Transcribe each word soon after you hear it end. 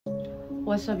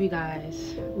What's up, you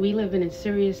guys? We live in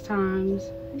serious times,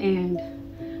 and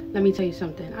let me tell you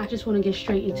something. I just want to get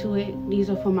straight into it.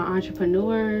 These are for my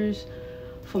entrepreneurs,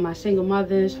 for my single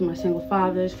mothers, for my single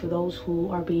fathers, for those who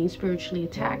are being spiritually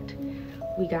attacked.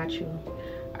 We got you.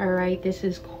 All right, this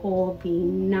is called the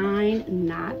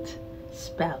 9-knot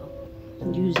spell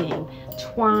using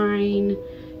twine.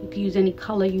 You can use any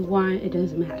color you want, it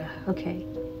doesn't matter. Okay,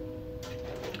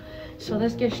 so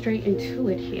let's get straight into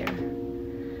it here.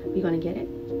 You're gonna get it.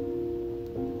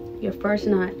 Your first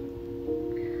knot,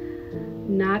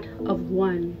 knot of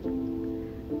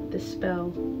 1, the spell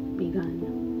begun.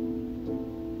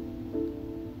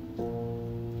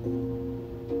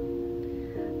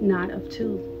 Knot of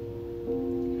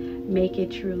 2, make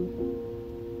it true.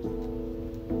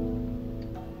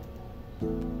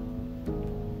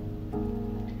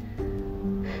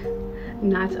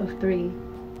 Knot of 3,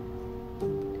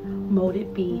 mote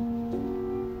it be.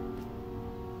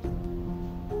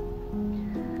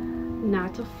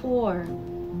 Knot of 4,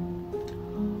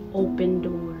 open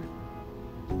door.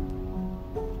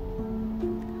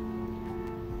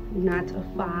 Knot of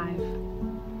 5,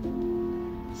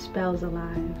 spells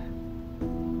alive.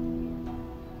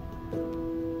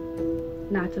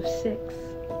 Knot of 6,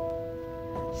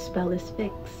 spell is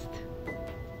fixed.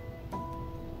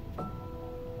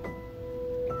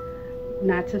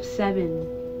 Knot of 7,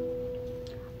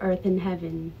 earth and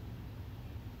heaven.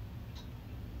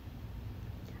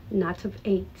 Knot of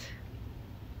 8,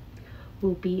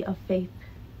 will be of faith.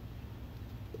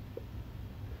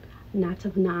 Knot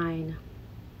of 9,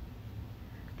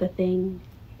 the thing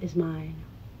is mine.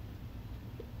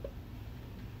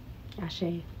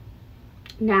 Ashe.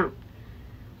 Now,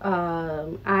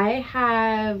 I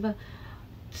have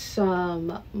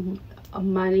some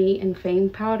money and fame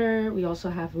powder. We also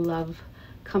have love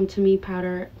come to me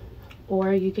powder,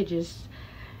 or you could just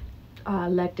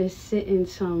let this sit in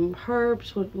some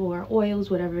herbs or oils,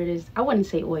 whatever it is. I wouldn't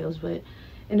say oils, but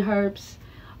in herbs.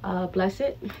 Bless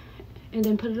it and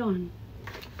then put it on.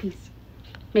 Peace.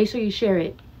 Make sure you share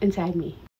it and tag me.